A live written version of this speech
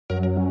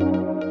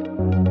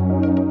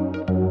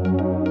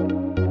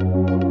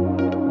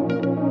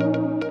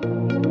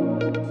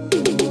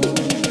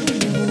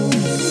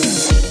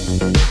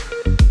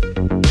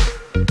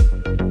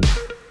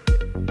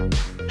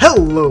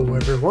Hello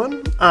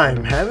everyone,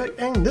 I'm Havoc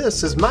and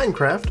this is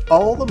Minecraft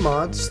All the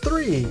Mods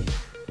 3.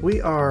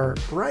 We are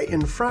right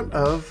in front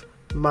of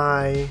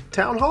my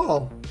town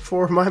hall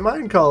for my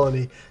mine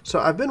colony.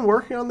 So I've been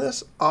working on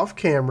this off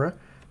camera,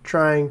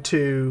 trying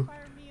to...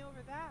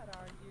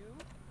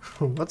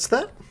 What's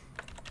that?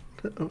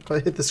 I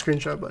hit the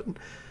screenshot button.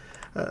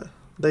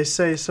 They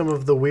say some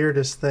of the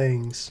weirdest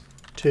things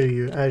to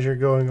you as you're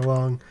going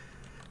along.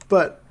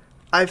 But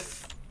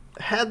I've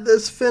had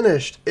this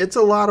finished. It's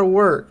a lot of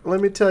work. Let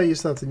me tell you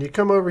something. You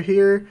come over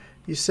here,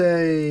 you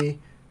say,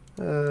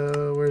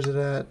 where's it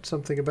at?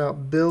 Something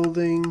about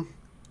building,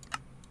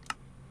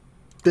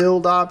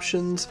 build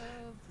options.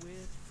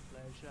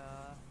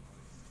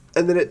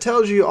 And then it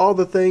tells you all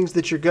the things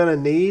that you're going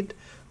to need.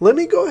 Let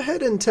me go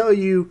ahead and tell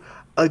you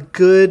a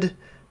good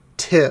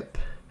tip.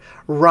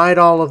 Write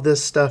all of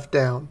this stuff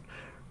down.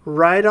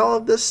 Write all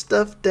of this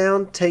stuff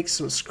down, take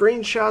some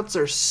screenshots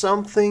or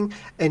something,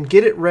 and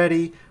get it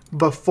ready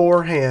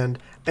beforehand.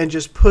 And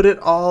just put it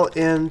all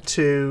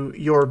into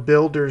your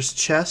builder's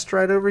chest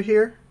right over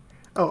here.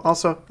 Oh,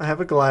 also, I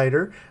have a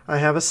glider. I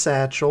have a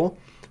satchel.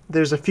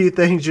 There's a few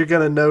things you're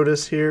going to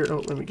notice here. Oh,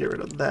 let me get rid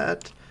of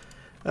that.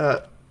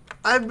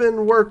 I've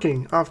been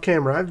working off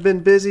camera. I've been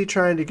busy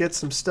trying to get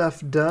some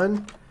stuff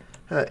done.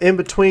 In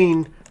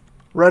between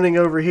running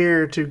over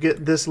here to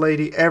get this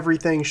lady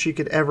everything she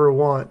could ever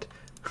want.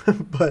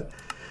 But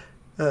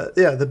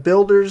yeah, the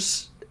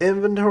builder's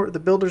inventory, the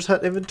builder's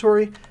hut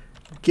inventory,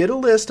 get a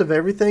list of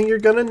everything you're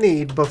going to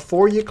need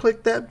before you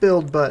click that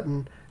build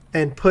button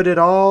and put it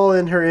all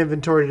in her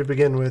inventory to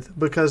begin with,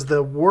 because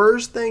the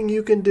worst thing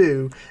you can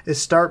do is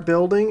start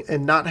building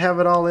and not have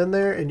it all in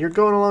there, and you're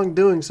going along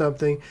doing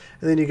something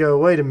and then you go,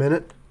 wait a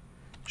minute,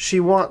 she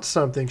wants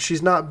something,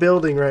 she's not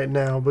building right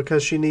now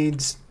because she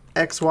needs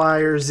X, Y,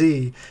 or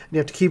Z. And you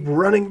have to keep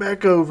running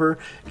back over,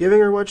 giving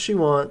her what she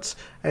wants,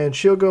 and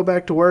she'll go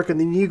back to work, and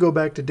then you go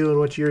back to doing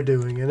what you're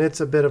doing, and it's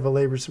a bit of a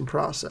laborsome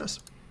process.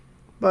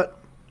 But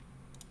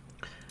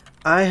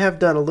I have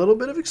done a little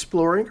bit of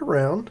exploring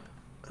around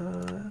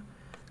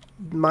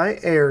my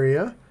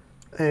area,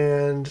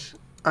 and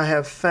I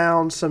have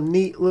found some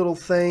neat little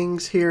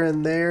things here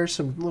and there,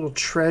 some little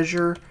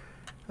treasure.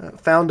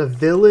 Found a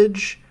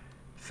village,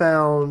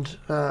 found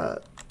I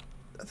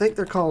think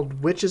they're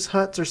called witches'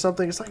 huts or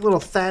something. It's like little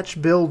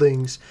thatch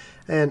buildings,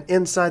 and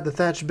inside the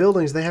thatch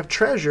buildings they have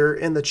treasure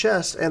in the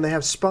chest, and they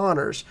have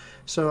spawners.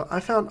 So I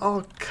found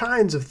all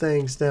kinds of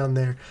things down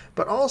there.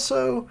 But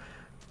also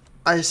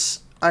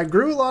I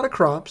grew a lot of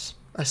crops.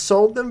 I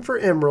sold them for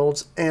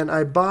emeralds, and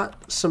I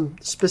bought some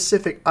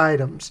specific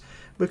items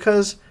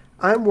because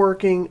I'm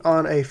working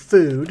on a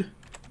food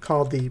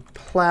called the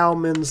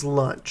Plowman's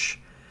Lunch.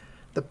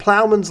 The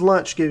Plowman's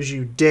Lunch gives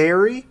you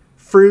dairy,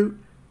 fruit,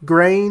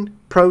 grain,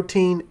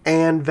 protein,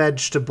 and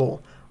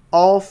vegetable.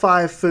 All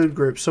 5 food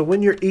groups. So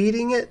when you're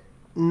eating it,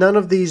 none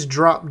of these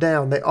drop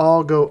down. They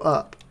all go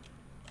up.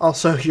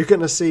 Also, you're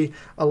going to see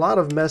a lot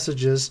of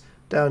messages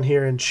down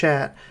here in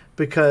chat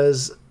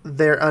because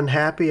they're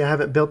unhappy. I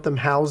haven't built them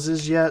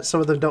houses yet.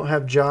 Some of them don't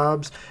have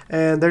jobs,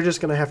 and they're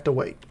just going to have to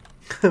wait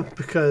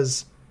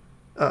because,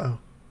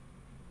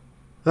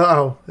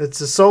 it's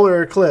a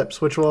solar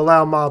eclipse, which will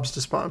allow mobs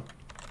to spawn.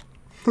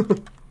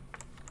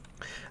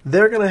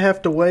 They're going to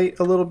have to wait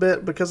a little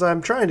bit because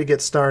I'm trying to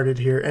get started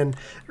here, and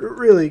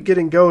really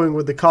getting going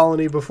with the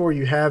colony before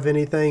you have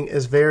anything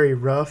is very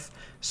rough.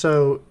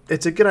 So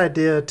it's a good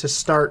idea to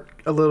start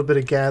a little bit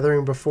of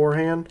gathering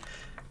beforehand.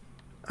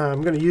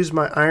 I'm going to use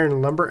my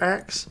iron lumber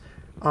axe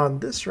on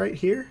this right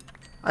here.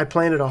 I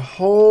planted a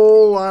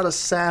whole lot of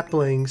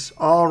saplings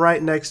all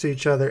right next to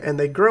each other, and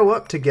they grow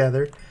up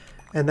together,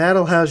 and that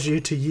allows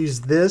you to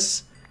use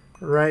this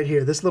right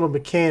here, this little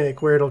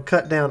mechanic where it'll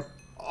cut down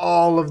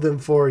all of them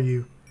for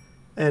you.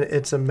 And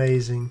it's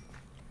amazing.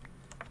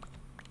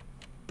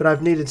 But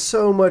I've needed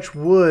so much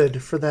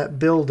wood for that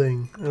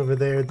building over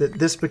there that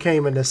this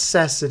became a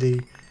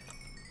necessity.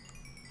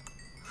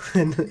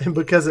 And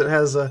because it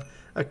has a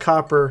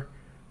copper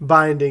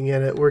binding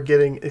in it, we're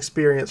getting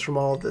experience from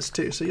all of this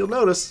too. So you'll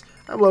notice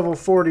I'm level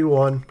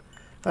 41.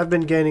 I've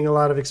been gaining a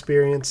lot of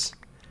experience.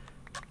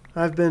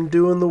 I've been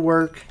doing the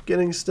work,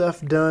 getting stuff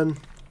done.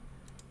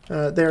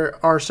 There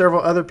are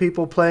several other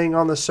people playing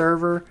on the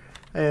server,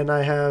 and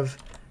I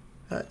have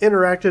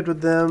interacted with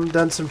them,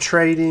 done some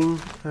trading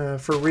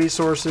for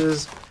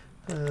resources.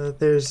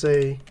 There's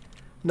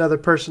another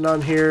person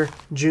on here,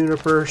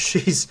 Juniper.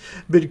 She's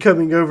been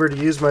coming over to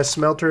use my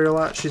smelter a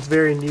lot. She's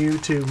very new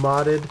to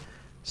modded,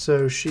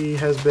 so she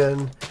has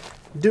been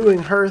doing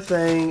her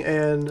thing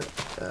and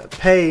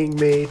paying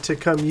me to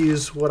come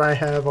use what I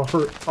have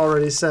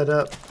already set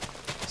up,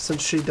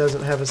 since she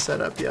doesn't have a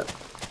setup yet.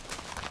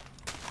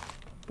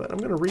 But I'm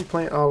going to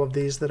replant all of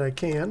these that I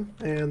can,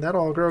 and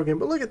that'll all grow again.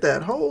 But look at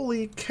that.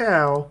 Holy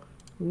cow.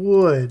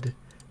 Wood.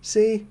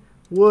 See?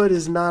 Wood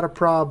is not a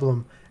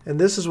problem. And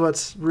this is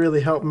what's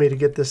really helped me to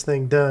get this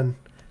thing done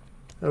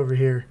over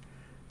here.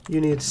 You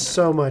need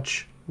so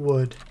much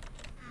wood.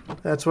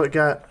 That's what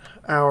got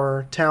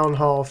our town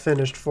hall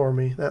finished for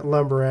me, that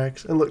lumber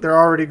axe. And look, they're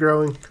already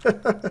growing.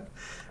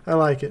 I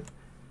like it.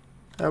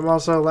 I'm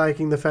also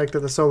liking the fact that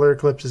the solar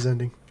eclipse is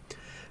ending.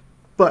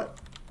 But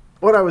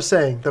what I was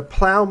saying, the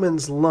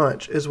Plowman's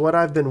Lunch is what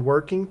I've been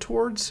working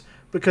towards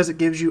because it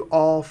gives you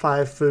all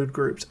 5 food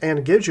groups and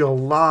it gives you a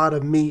lot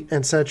of meat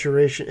and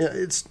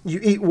saturation. You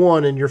eat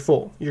one and you're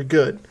full. You're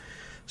good.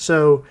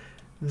 So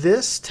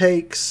this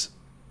takes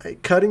a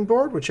cutting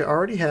board, which I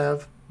already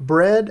have,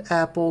 bread,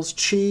 apples,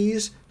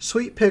 cheese,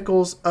 sweet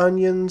pickles,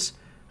 onions,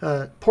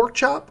 pork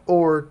chop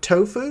or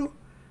tofu,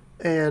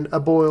 and a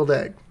boiled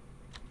egg.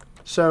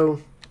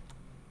 So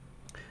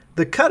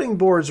the cutting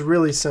board is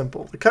really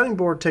simple. The cutting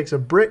board takes a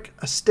brick,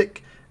 a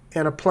stick,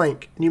 and a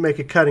plank, and you make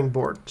a cutting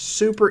board.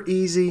 Super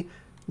easy,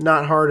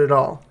 not hard at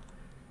all.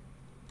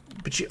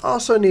 But you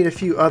also need a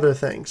few other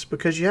things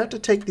because you have to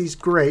take these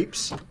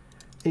grapes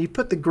and you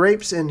put the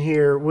grapes in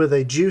here with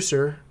a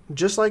juicer,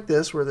 just like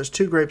this, where there's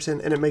 2 grapes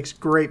in, and it makes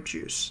grape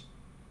juice.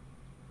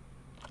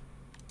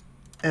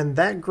 And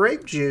that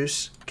grape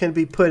juice can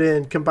be put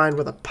in combined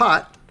with a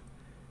pot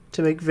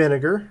to make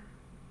vinegar.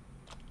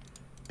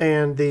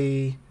 And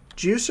the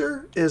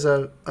juicer is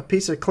a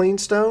piece of clean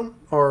stone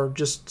or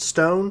just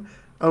stone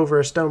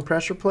over a stone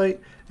pressure plate.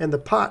 And the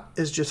pot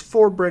is just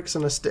 4 bricks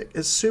and a stick.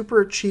 It's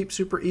super cheap,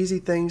 super easy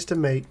things to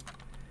make.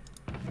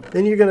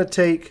 Then you're going to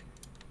take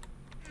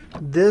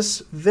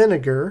this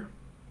vinegar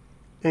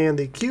and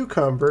the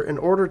cucumber. In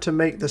order to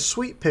make the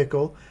sweet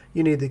pickle,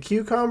 you need the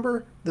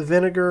cucumber, the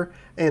vinegar,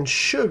 and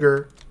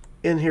sugar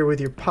in here with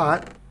your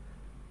pot.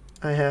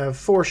 I have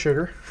 4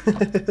 sugar.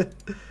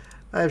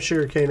 I have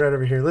sugar cane right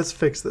over here. Let's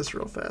fix this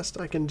real fast.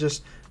 I can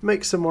just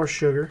make some more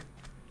sugar.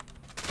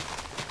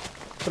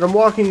 But I'm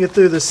walking you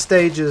through the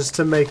stages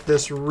to make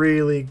this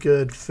really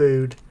good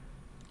food.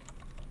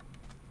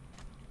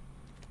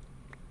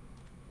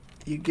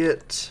 You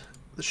get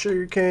the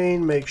sugar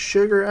cane, make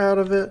sugar out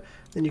of it,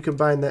 then you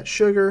combine that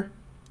sugar,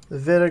 the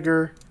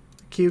vinegar,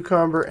 the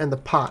cucumber, and the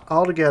pot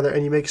all together,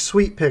 and you make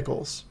sweet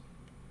pickles.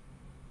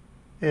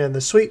 And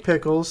the sweet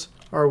pickles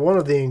are one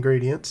of the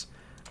ingredients.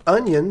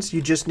 Onions,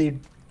 you just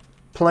need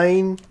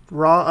plain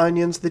raw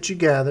onions that you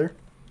gather.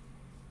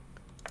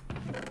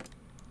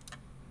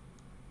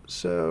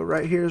 So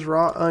right here is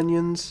raw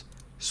onions,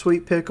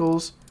 sweet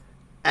pickles,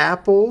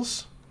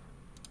 apples,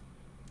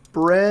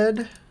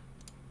 bread.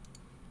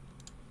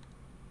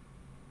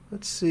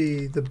 Let's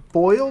see, the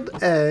boiled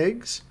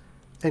eggs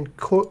and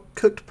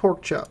cooked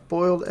pork chop.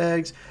 Boiled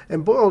eggs.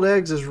 And boiled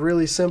eggs is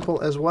really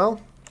simple as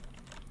well.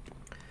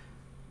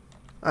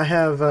 I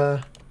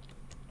have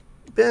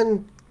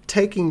been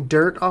taking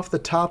dirt off the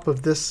top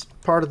of this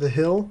part of the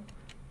hill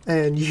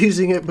and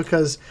using it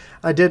because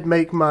I did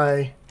make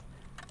my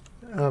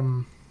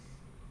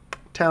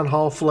town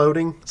hall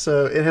floating,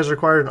 so it has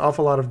required an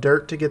awful lot of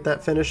dirt to get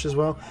that finished as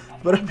well.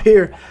 But up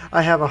here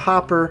I have a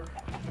hopper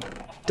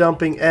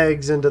dumping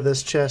eggs into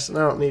this chest, and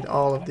I don't need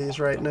all of these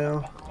right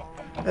now.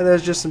 And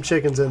there's just some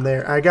chickens in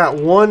there. I got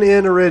one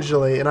in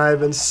originally, and I've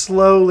been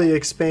slowly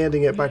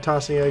expanding it by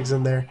tossing eggs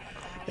in there.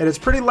 And it's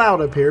pretty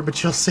loud up here,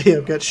 but you'll see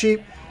I've got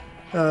sheep,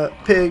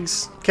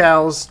 pigs,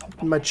 cows,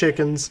 my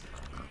chickens.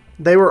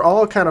 They were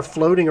all kind of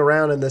floating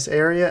around in this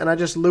area, and I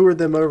just lured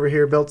them over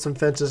here, built some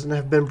fences, and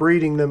have been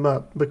breeding them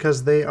up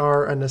because they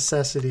are a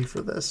necessity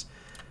for this.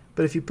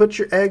 But if you put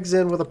your eggs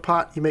in with a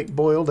pot, you make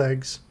boiled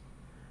eggs.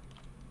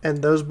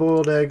 And those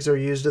boiled eggs are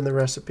used in the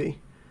recipe.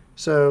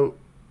 So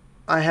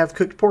I have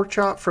cooked pork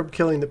chop from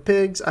killing the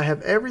pigs. I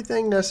have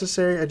everything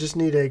necessary. I just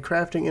need a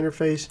crafting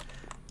interface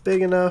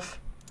big enough.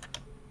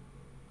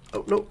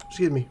 Oh, no,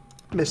 excuse me.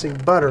 Missing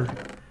butter.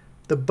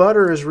 The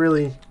butter is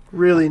really,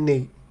 really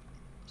neat.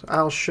 So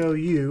I'll show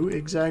you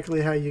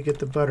exactly how you get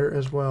the butter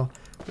as well.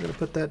 I'm going to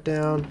put that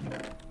down.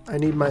 I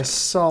need my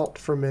salt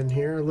from in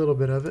here, a little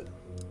bit of it.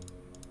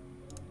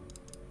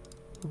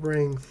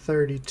 Bring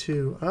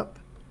 32 up.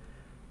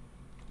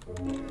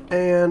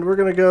 And we're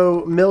going to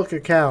go milk a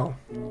cow.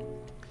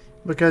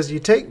 Because you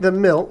take the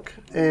milk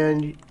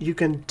and you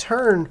can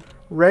turn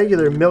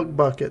regular milk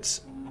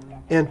buckets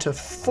into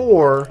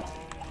 4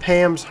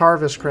 Pam's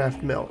Harvest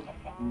Craft milk.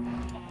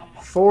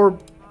 4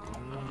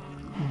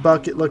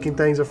 bucket looking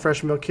things of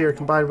fresh milk here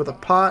combined with a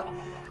pot,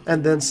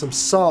 and then some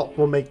salt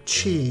will make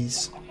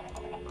cheese.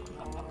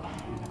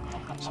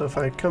 So if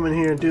I come in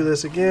here and do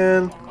this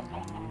again,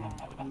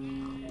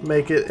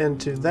 make it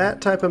into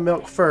that type of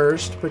milk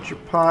first, put your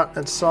pot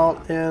and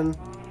salt in.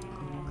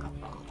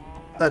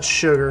 That's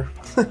sugar.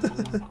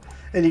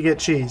 And you get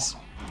cheese.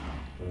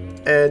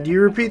 And you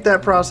repeat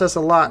that process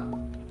a lot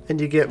and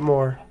you get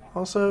more.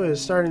 Also,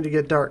 it's starting to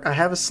get dark. I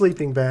have a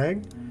sleeping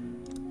bag,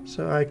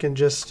 so I can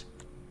just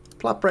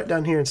plop right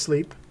down here and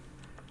sleep.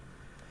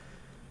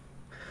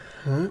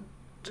 And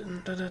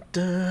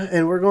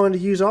we're going to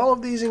use all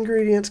of these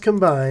ingredients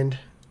combined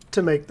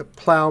to make the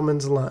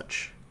Plowman's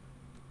Lunch.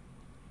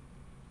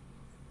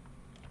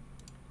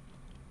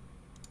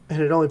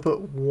 And it only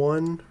put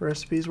 1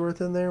 recipe's worth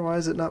in there. Why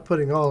is it not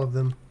putting all of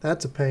them?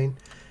 That's a pain.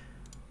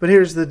 But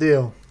here's the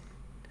deal.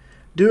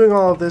 Doing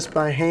all of this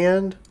by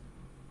hand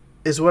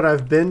is what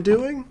I've been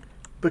doing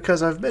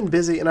because I've been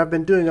busy and I've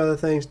been doing other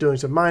things, doing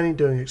some mining,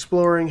 doing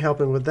exploring,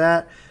 helping with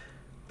that.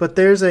 But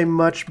there's a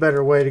much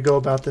better way to go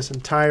about this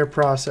entire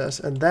process,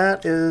 and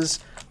that is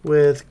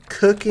with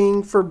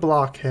cooking for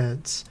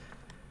blockheads.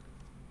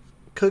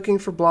 Cooking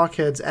for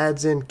blockheads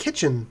adds in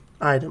kitchen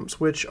items,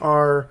 which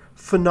are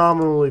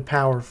phenomenally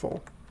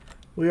powerful.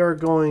 We are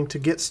going to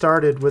get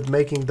started with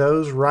making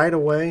those right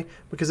away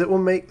because it will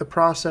make the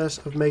process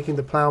of making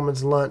the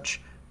Plowman's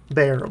Lunch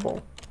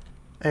bearable.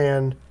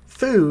 And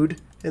food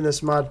in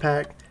this mod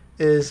pack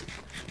is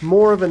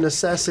more of a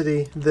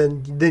necessity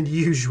than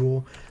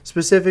usual,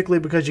 specifically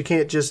because you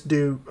can't just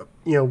do,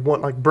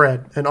 want like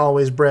bread and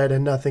always bread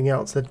and nothing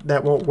else.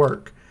 That won't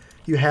work.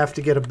 You have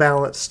to get a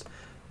balanced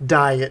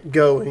diet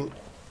going.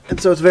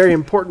 And so it's very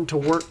important to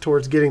work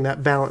towards getting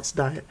that balanced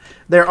diet.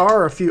 There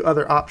are a few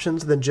other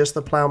options than just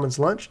the Plowman's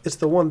Lunch. It's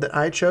the one that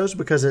I chose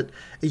because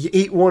you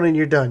eat one and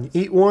you're done.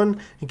 You eat one,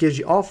 it gives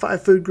you all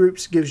 5 food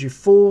groups, gives you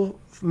full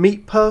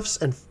meat puffs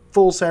and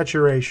full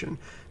saturation.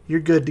 You're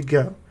good to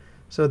go.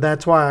 So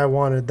that's why I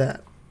wanted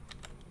that.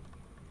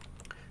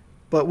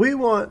 But we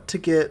want to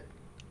get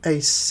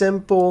a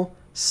simple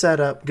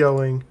setup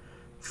going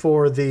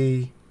for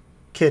the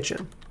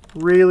kitchen.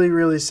 Really,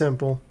 really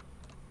simple.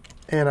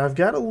 And I've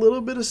got a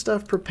little bit of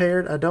stuff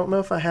prepared. I don't know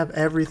if I have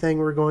everything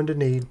we're going to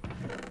need.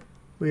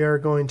 We are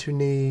going to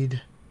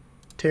need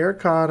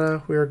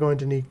terracotta. We are going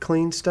to need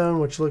clean stone,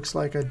 which looks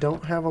like I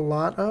don't have a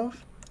lot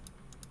of.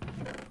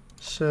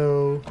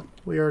 So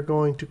we are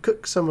going to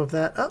cook some of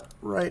that up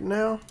right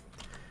now.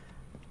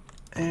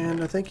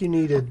 And I think you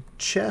needed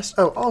chests.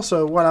 Oh,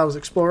 also, while I was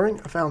exploring,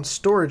 I found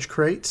storage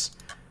crates,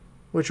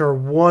 which are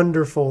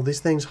wonderful. These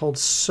things hold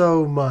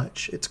so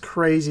much. It's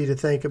crazy to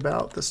think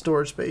about the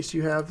storage space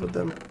you have with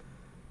them.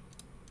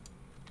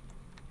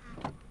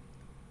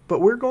 But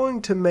we're going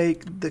to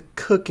make the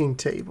cooking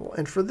table.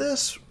 And for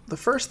this, the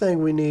first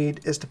thing we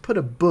need is to put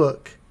a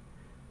book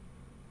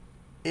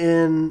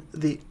in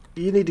the...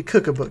 You need to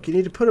cook a book. You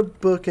need to put a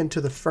book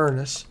into the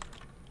furnace.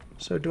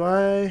 So do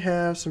I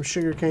have some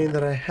sugarcane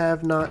that I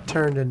have not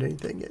turned into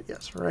anything yet?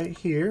 Yes, right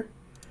here.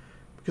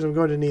 Because I'm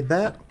going to need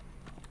that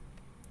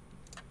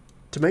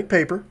to make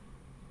paper.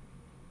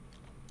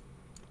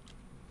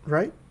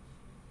 Right?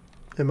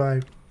 Am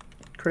I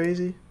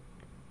crazy?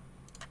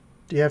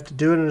 Do you have to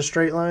do it in a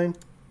straight line?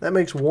 That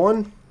makes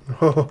 1.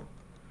 Oh,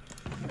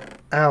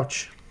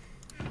 ouch.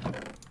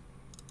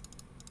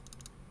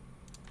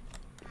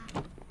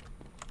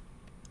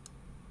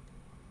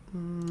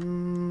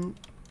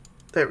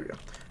 There we go.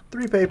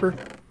 3 paper,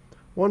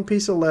 1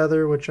 piece of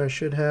leather, which I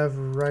should have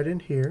right in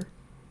here.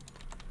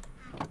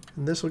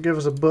 And this will give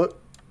us a book.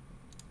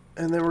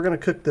 And then we're going to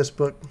cook this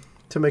book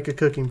to make a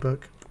cooking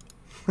book.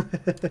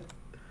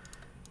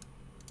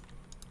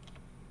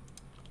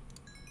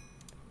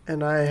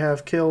 And I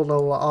have killed an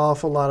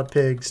awful lot of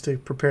pigs to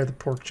prepare the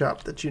pork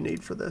chop that you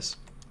need for this.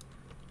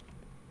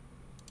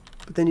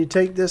 But then you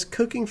take this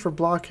Cooking for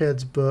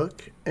Blockheads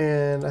book,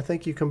 and I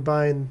think you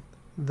combine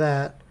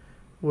that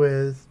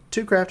with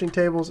 2 crafting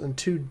tables and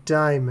 2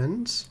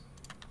 diamonds.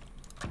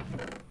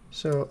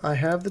 So I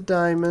have the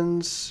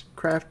diamonds,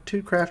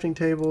 2 crafting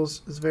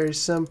tables. It's very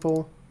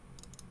simple.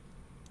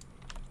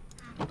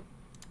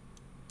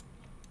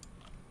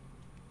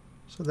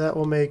 So that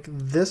will make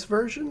this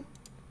version.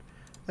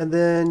 And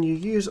then you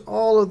use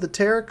all of the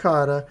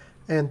terracotta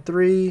and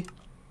 3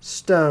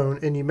 stone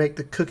and you make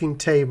the cooking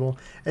table.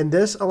 And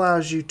this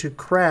allows you to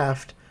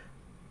craft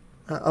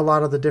a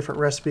lot of the different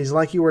recipes,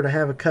 like you were to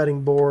have a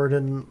cutting board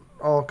and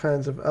all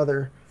kinds of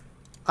other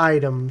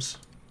items.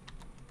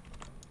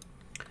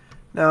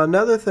 Now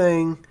another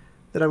thing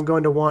that I'm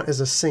going to want is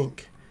a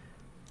sink.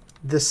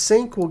 The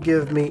sink will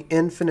give me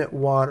infinite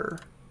water.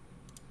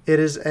 It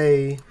is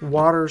a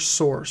water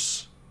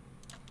source.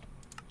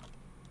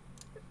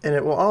 And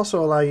it will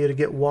also allow you to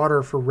get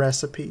water for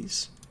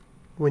recipes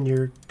when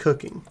you're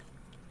cooking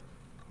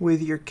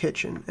with your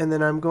kitchen. And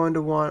then I'm going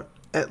to want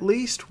at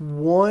least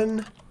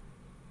 1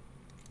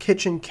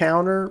 kitchen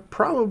counter,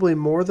 probably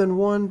more than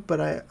 1,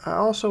 but I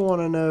also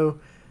want to know,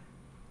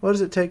 what does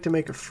it take to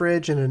make a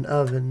fridge and an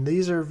oven?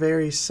 These are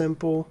very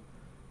simple.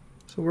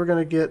 So we're going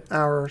to get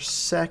our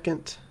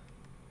second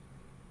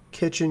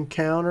kitchen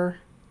counter.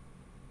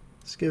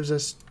 This gives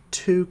us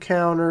 2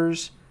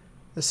 counters,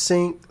 the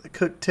sink, the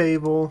cook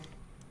table.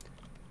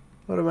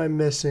 What am I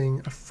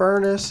missing? A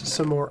furnace,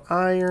 some more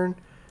iron.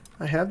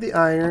 I have the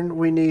iron.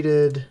 We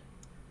needed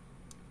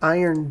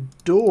iron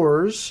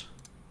doors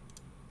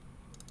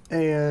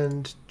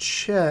and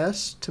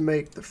chests to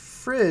make the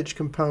fridge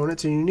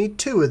components, and you need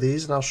 2 of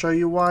these, and I'll show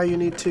you why you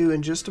need 2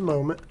 in just a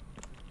moment.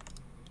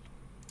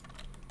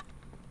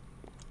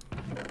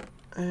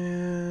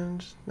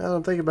 And now that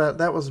I'm thinking about it,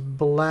 that was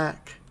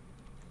black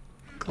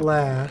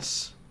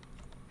glass.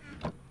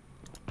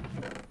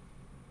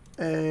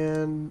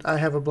 And I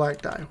have a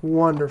black dye.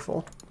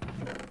 Wonderful.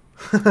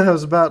 I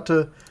was about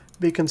to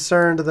be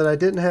concerned that I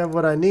didn't have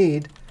what I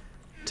need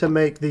to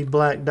make the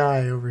black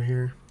dye over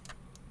here.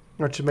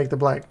 Or to make the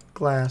black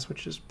glass,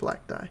 which is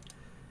black dye.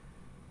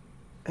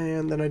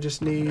 And then I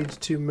just need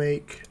to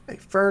make a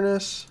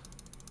furnace.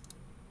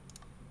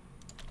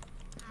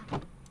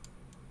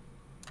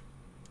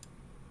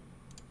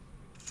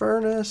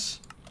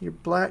 Furnace. your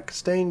black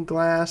stained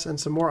glass and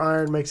some more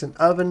iron makes an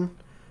oven,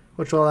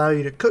 which will allow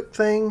you to cook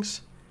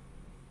things,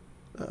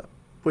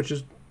 which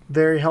is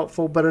very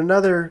helpful. But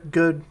another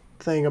good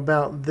thing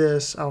about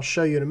this, I'll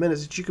show you in a minute,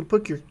 is that you can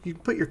put your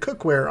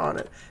cookware on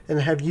it and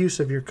have use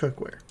of your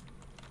cookware.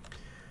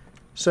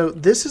 So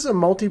this is a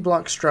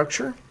multi-block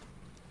structure.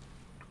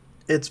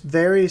 It's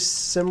very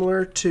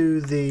similar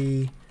to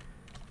the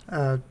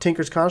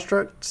Tinker's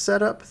Construct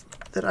setup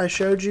that I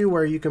showed you,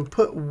 where you can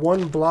put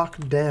one block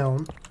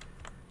down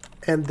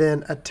and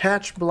then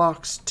attach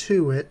blocks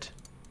to it,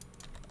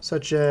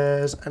 such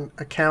as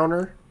a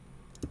counter,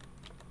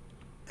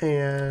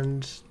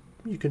 and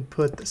you can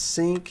put the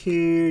sink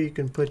here, you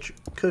can put your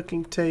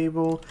cooking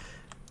table.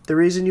 The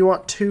reason you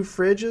want 2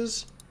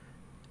 fridges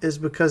is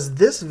because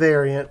this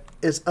variant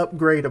is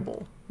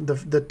upgradable.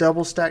 The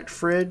double stacked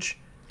fridge,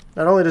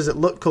 not only does it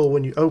look cool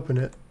when you open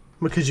it,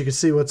 because you can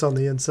see what's on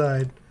the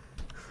inside,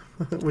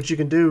 which you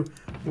can do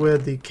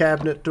with the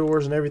cabinet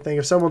doors and everything.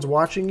 If someone's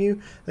watching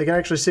you, they can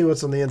actually see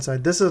what's on the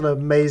inside. This is an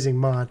amazing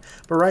mod.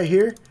 But right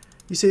here,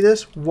 you see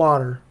this?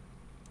 Water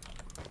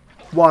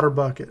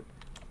bucket.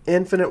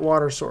 Infinite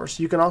water source.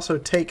 You can also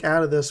take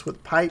out of this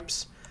with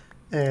pipes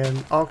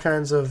and all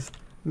kinds of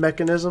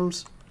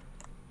mechanisms.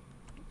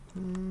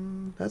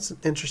 That's an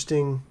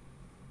interesting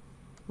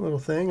little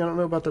thing. I don't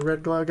know about the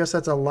red glow. I guess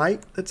that's a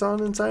light that's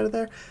on inside of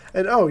there.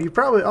 And oh, you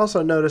probably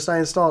also noticed I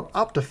installed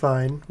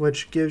Optifine,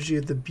 which gives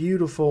you the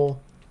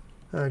beautiful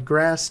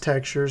grass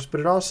textures, but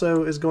it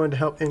also is going to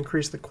help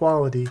increase the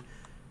quality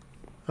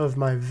of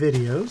my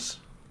videos.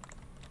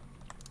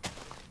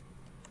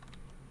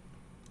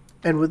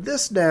 And with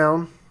this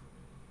down,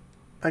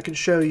 I can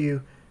show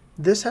you,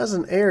 this has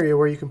an area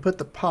where you can put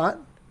the pot,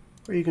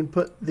 where you can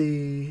put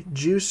the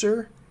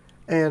juicer,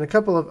 and a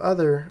couple of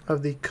other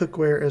of the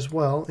cookware as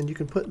well, and you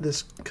can put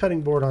this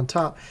cutting board on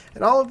top.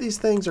 And all of these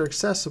things are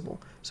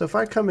accessible. So if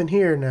I come in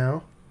here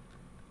now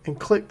and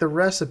click the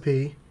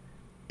recipe,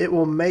 it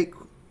will make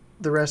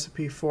the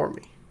recipe for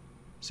me.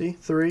 See,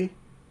 3,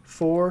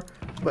 4,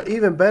 but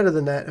even better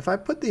than that, if I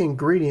put the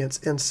ingredients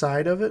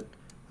inside of it,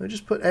 I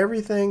just put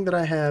everything that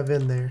I have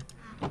in there.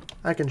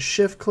 I can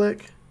shift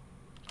click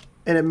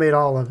and it made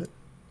all of it.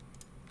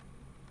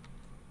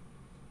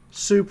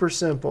 Super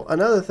simple.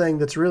 Another thing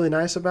that's really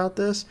nice about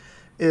this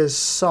is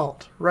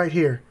salt right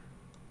here.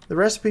 The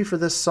recipe for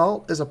this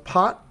salt is a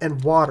pot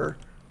and water.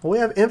 Well, we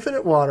have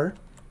infinite water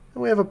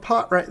and we have a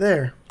pot right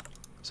there.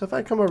 So if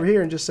I come over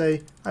here and just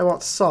say I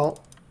want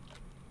salt,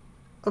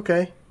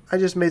 okay, I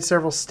just made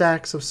several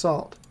stacks of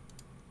salt.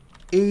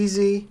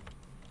 Easy,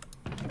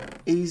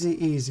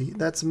 easy, easy.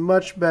 That's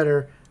much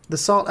better. The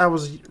salt I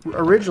was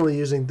originally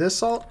using, this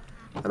salt,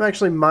 I'm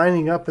actually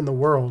mining up in the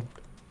world.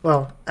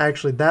 Well,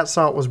 actually, that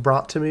salt was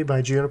brought to me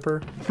by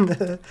Juniper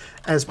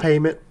as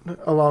payment,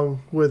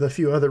 along with a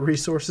few other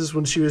resources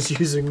when she was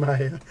using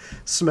my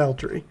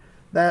smeltery.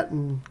 That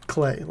and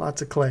clay,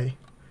 lots of clay,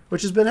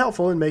 which has been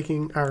helpful in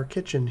making our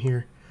kitchen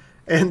here.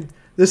 And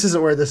this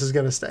isn't where this is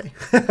going to stay.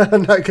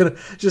 I'm not going to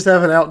just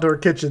have an outdoor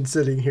kitchen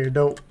sitting here.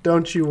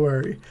 Don't you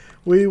worry.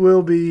 We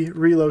will be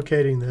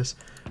relocating this.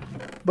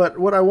 But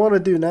what I want to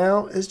do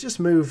now is just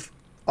move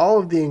all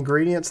of the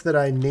ingredients that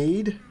I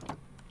need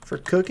for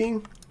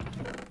cooking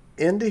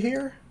into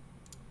here,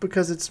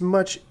 because it's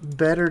much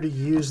better to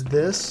use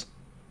this.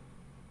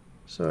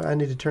 So I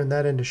need to turn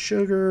that into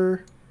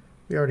sugar.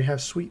 We already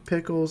have sweet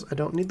pickles. I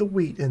don't need the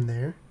wheat in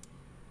there.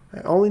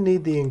 I only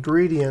need the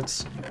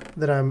ingredients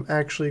that I'm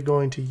actually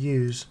going to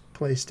use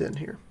placed in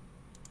here.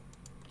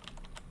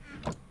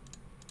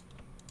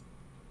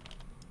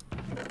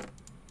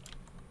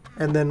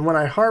 And then when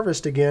I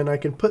harvest again, I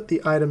can put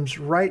the items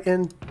right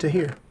into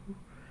here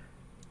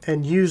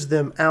and use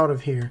them out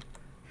of here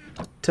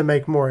to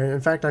make more. And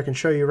in fact, I can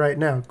show you right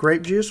now.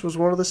 Grape juice was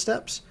one of the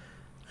steps.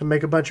 And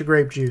make a bunch of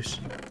grape juice.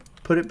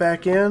 Put it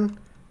back in.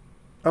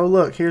 Oh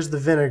look, here's the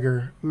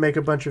vinegar. Make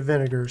a bunch of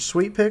vinegar.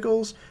 Sweet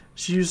pickles.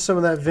 Just use some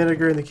of that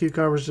vinegar in the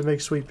cucumbers to make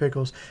sweet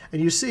pickles.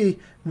 And you see,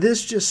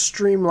 this just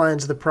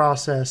streamlines the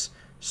process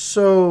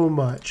so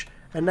much.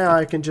 And now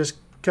I can just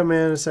come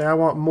in and say, I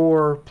want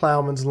more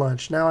Plowman's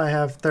Lunch. Now I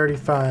have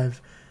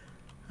 35.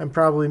 I'm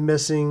probably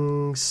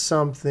missing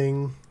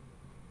something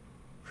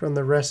from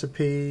the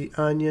recipe.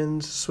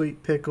 Onions,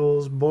 sweet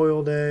pickles,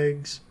 boiled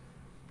eggs.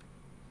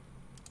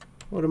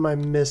 What am I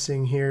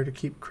missing here to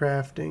keep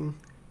crafting?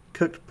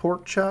 Cooked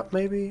pork chop,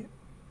 maybe?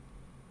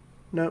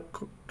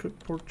 Nope,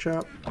 cooked pork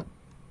chop.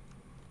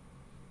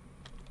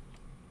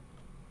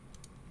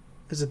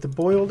 Is it the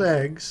boiled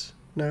eggs?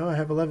 No, I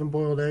have 11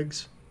 boiled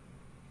eggs.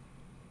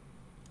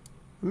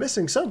 I'm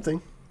missing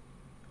something.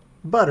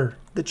 Butter,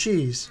 the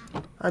cheese.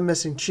 I'm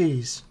missing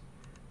cheese.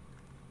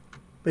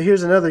 But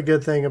here's another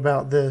good thing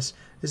about this,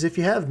 is if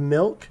you have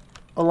milk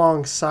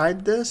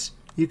alongside this,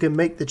 you can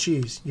make the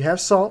cheese. You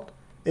have salt,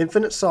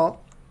 infinite salt,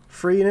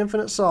 free and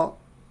infinite salt,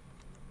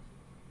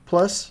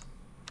 plus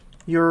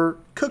your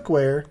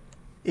cookware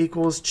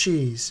equals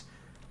cheese.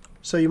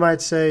 So you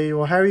might say,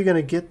 well, how are you going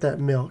to get that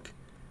milk?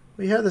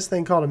 Well, you have this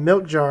thing called a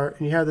milk jar,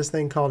 and you have this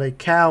thing called a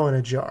cow in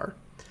a jar.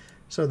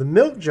 So the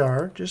milk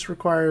jar just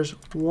requires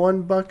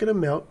 1 bucket of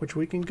milk, which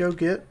we can go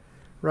get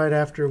right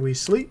after we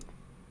sleep.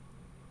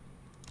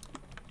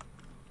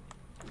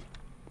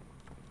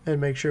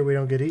 And make sure we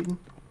don't get eaten.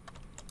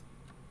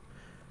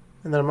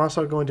 And then I'm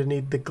also going to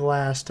need the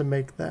glass to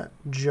make that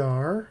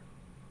jar.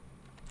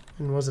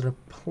 And was it a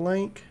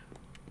plank?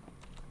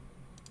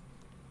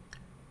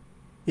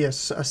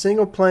 Yes, a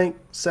single plank,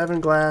 7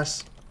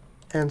 glass,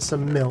 and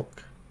some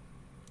milk.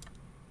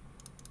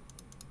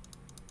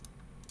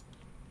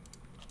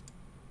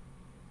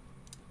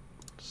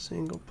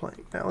 Single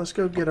plank. Now let's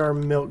go get our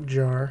milk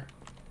jar,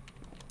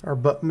 our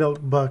milk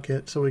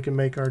bucket, so we can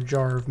make our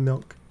jar of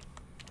milk.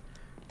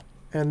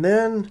 And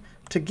then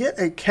to get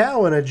a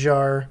cow in a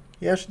jar,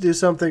 you have to do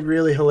something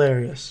really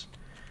hilarious.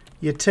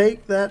 You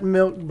take that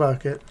milk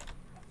bucket,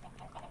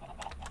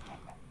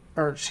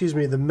 or excuse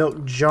me, the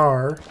milk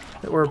jar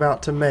that we're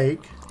about to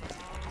make,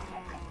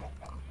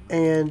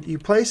 and you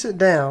place it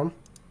down,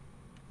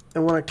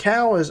 and when a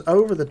cow is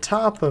over the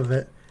top of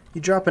it,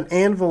 you drop an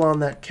anvil on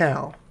that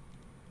cow.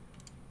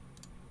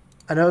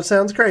 I know it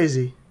sounds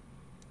crazy,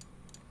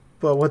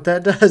 but what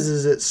that does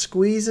is it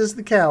squeezes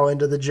the cow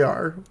into the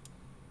jar.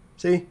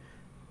 See?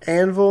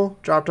 Anvil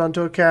dropped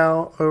onto a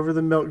cow over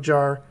the milk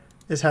jar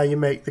is how you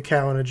make the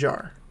cow in a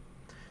jar.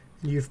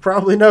 You've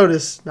probably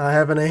noticed I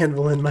have an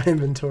anvil in my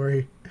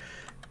inventory,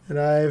 and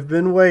I've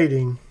been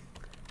waiting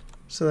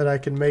so that I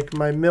can make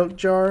my milk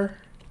jar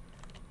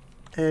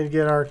and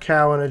get our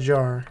cow in a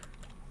jar.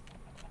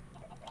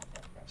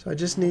 So I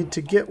just need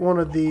to get one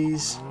of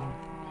these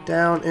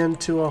down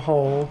into a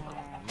hole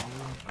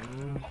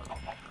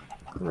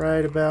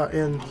right about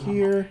in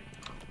here.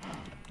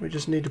 We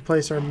just need to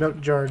place our milk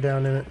jar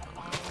down in it.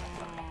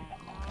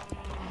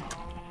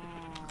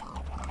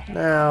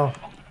 Now,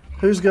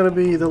 who's going to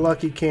be the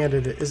lucky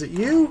candidate? Is it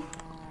you?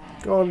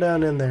 Go on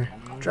down in there.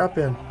 Drop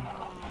in.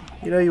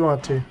 You know you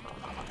want to.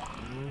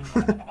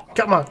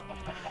 Come on.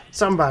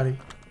 Somebody.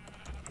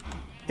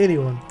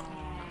 Anyone.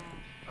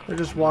 They're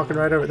just walking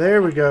right over.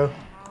 There we go.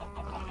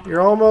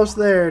 You're almost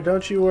there.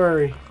 Don't you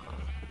worry.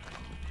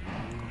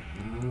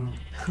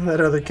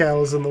 That other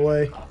cow is in the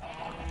way.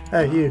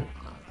 Hey, you.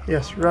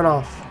 Yes, run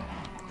off.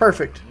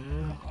 Perfect.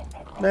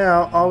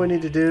 Now, all we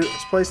need to do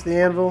is place the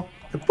anvil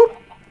and poop.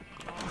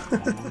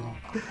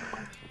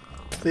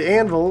 The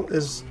anvil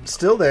is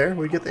still there.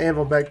 We get the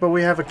anvil back, but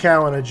we have a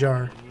cow in a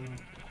jar.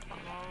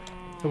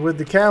 And with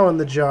the cow in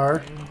the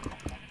jar,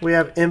 we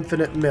have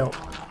infinite milk.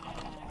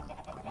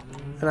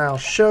 And I'll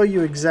show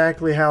you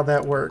exactly how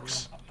that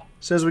works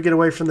as soon as we get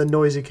away from the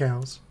noisy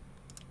cows.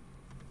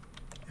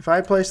 If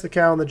I place the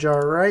cow in the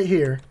jar right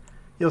here,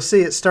 you'll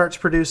see it starts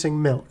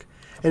producing milk.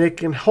 And it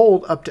can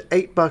hold up to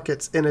 8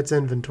 buckets in its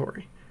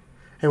inventory.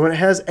 And when it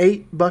has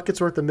 8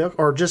 buckets worth of milk,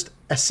 or just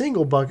a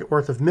single bucket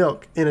worth of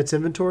milk in its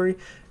inventory,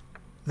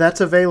 that's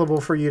available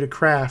for you to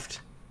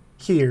craft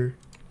here.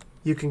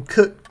 You can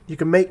cook, you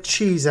can make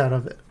cheese out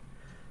of it.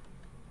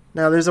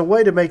 Now there's a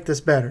way to make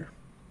this better.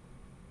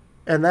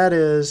 And that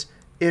is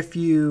if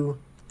you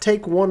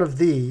take one of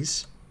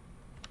these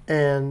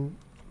and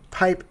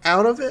pipe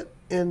out of it,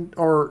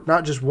 or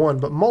not just one,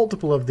 but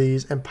multiple of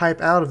these, and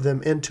pipe out of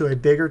them into a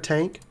bigger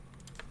tank,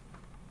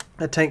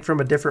 a tank from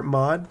a different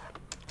mod.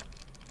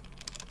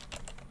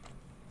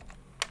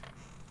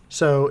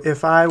 So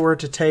if I were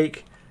to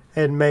take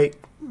and make,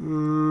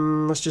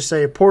 let's just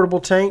say a portable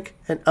tank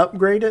and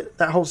upgrade it,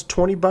 that holds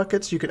 20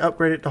 buckets. You can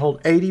upgrade it to hold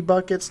 80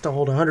 buckets, to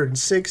hold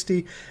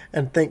 160,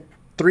 and think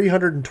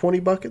 320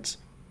 buckets.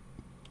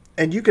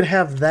 And you can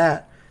have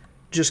that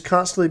just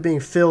constantly being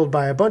filled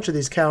by a bunch of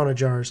these cow in a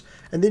jars.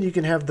 And then you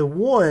can have the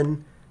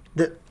one,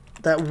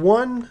 that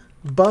one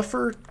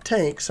buffer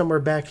tank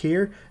somewhere back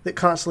here that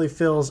constantly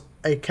fills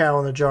a cow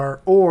in a jar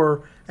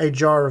or a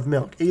jar of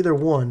milk, either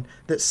one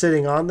that's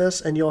sitting on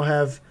this, and you'll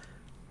have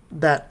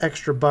that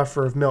extra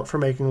buffer of milk for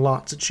making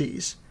lots of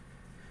cheese.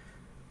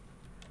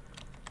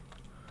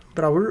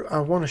 But I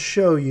want to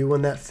show you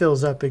when that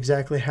fills up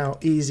exactly how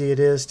easy it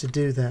is to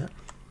do that.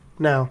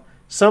 Now,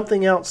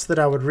 something else that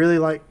I would really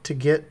like to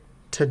get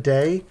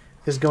today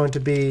is going to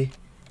be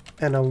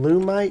an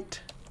alumite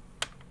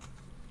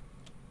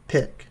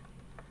pick.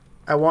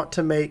 I want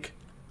to make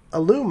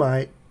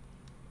alumite,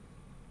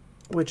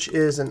 which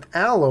is an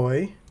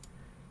alloy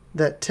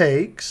that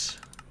takes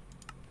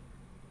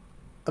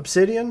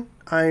obsidian,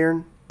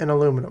 iron, and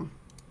aluminum.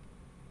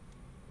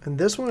 And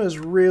this one is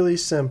really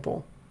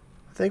simple.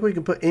 I think we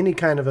can put any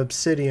kind of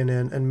obsidian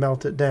in and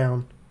melt it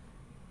down.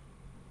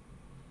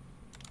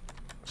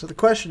 So the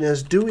question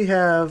is, do we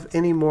have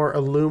any more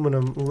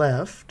aluminum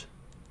left?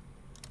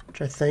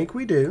 Which I think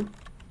we do.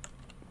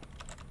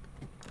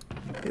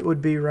 It would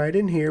be right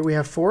in here. We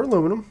have 4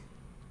 aluminum.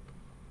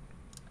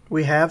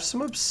 We have some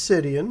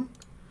obsidian.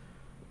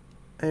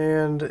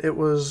 And it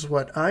was,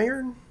 what,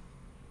 iron?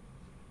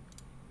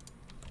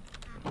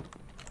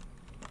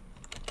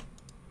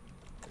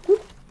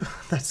 Whoop.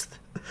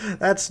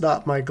 That's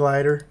not my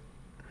glider.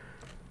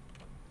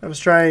 I was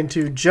trying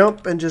to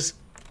jump and just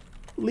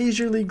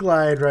leisurely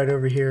glide right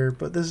over here,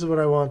 but this is what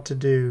I want to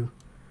do.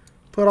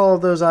 Put all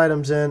of those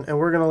items in, and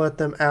we're going to let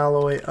them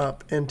alloy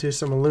up into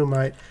some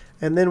alumite.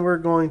 and then we're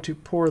going to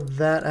pour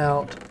that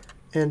out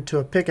into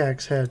a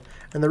pickaxe head.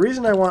 And the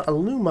reason I want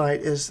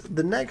alumite is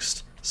the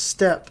next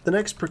step, the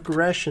next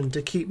progression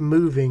to keep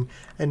moving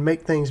and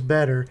make things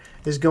better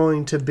is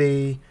going to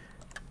be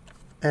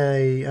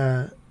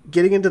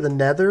getting into the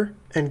nether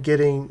and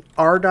getting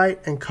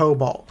ardite and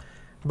cobalt.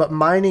 But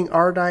mining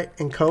ardite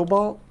and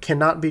cobalt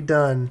cannot be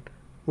done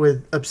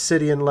with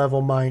obsidian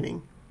level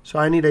mining. So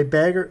I need a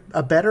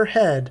better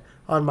head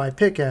on my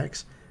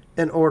pickaxe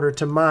in order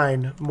to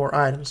mine more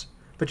items.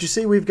 But you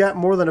see, we've got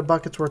more than a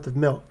bucket's worth of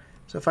milk.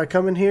 So if I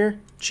come in here,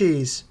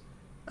 cheese,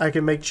 I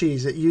can make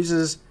cheese. It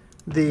uses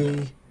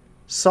the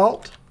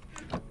salt,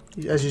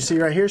 as you see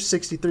right here,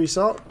 63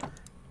 salt,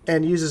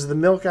 and uses the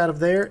milk out of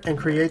there and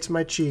creates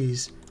my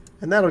cheese.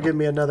 And that'll give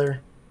me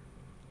another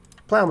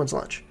plowman's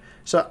lunch.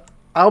 So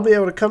I'll be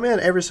able to come in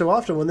every so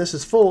often when this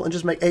is full and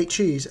just make 8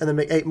 cheese and then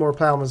make 8 more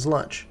plowman's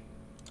lunch.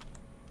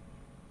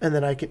 And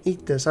then I can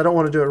eat this. I don't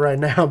want to do it right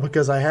now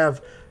because I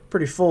have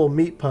pretty full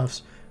meat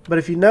puffs. But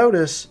if you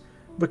notice,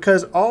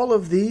 because all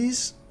of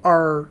these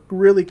are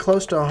really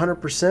close to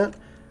 100%,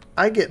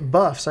 I get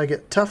buffs. I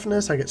get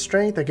toughness, I get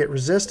strength, I get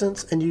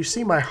resistance, and you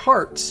see my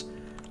hearts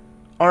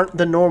aren't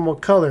the normal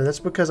color. That's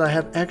because I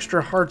have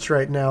extra hearts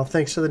right now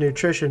thanks to the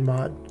nutrition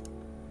mod.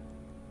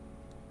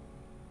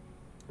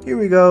 Here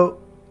we go.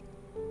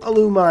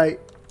 Alumite.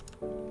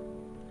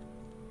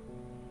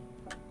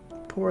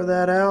 Pour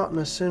that out, and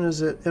as soon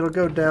as it'll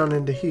go down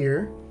into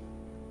here,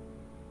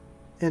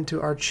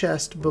 into our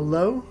chest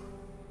below,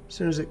 as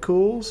soon as it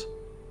cools.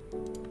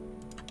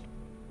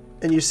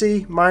 And you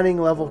see, mining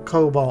level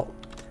cobalt.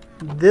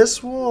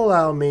 This will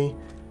allow me,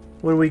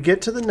 when we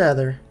get to the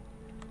nether,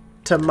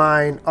 to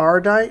mine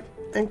ardite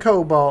and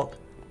cobalt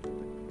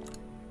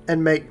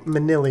and make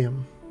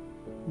manilium.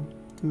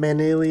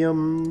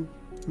 Manilium,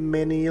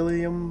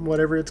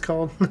 whatever it's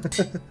called.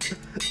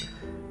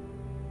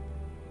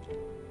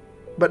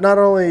 But not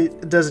only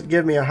does it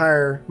give me a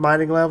higher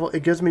mining level,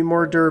 it gives me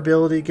more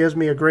durability, it gives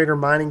me a greater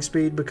mining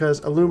speed because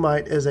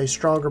alumite is a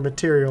stronger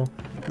material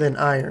than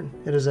iron.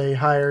 It is a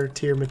higher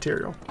tier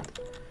material.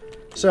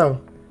 So,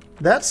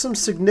 that's some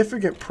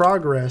significant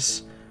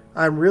progress.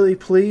 I'm really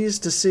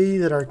pleased to see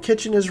that our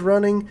kitchen is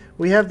running.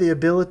 We have the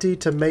ability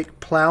to make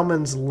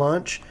plowman's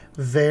lunch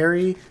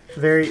very,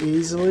 very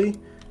easily.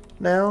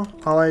 Now,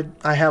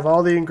 I have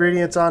all the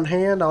ingredients on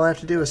hand. All I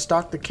have to do is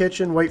stock the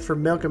kitchen, wait for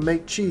milk, and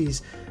make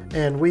cheese.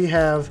 And we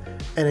have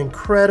an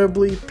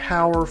incredibly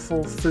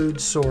powerful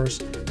food source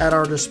at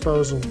our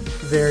disposal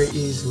very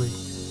easily.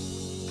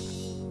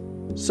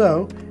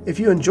 So, if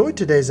you enjoyed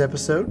today's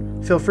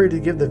episode, feel free to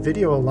give the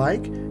video a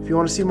like. If you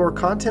want to see more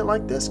content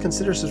like this,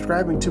 consider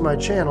subscribing to my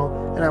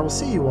channel, and I will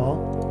see you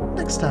all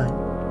next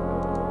time.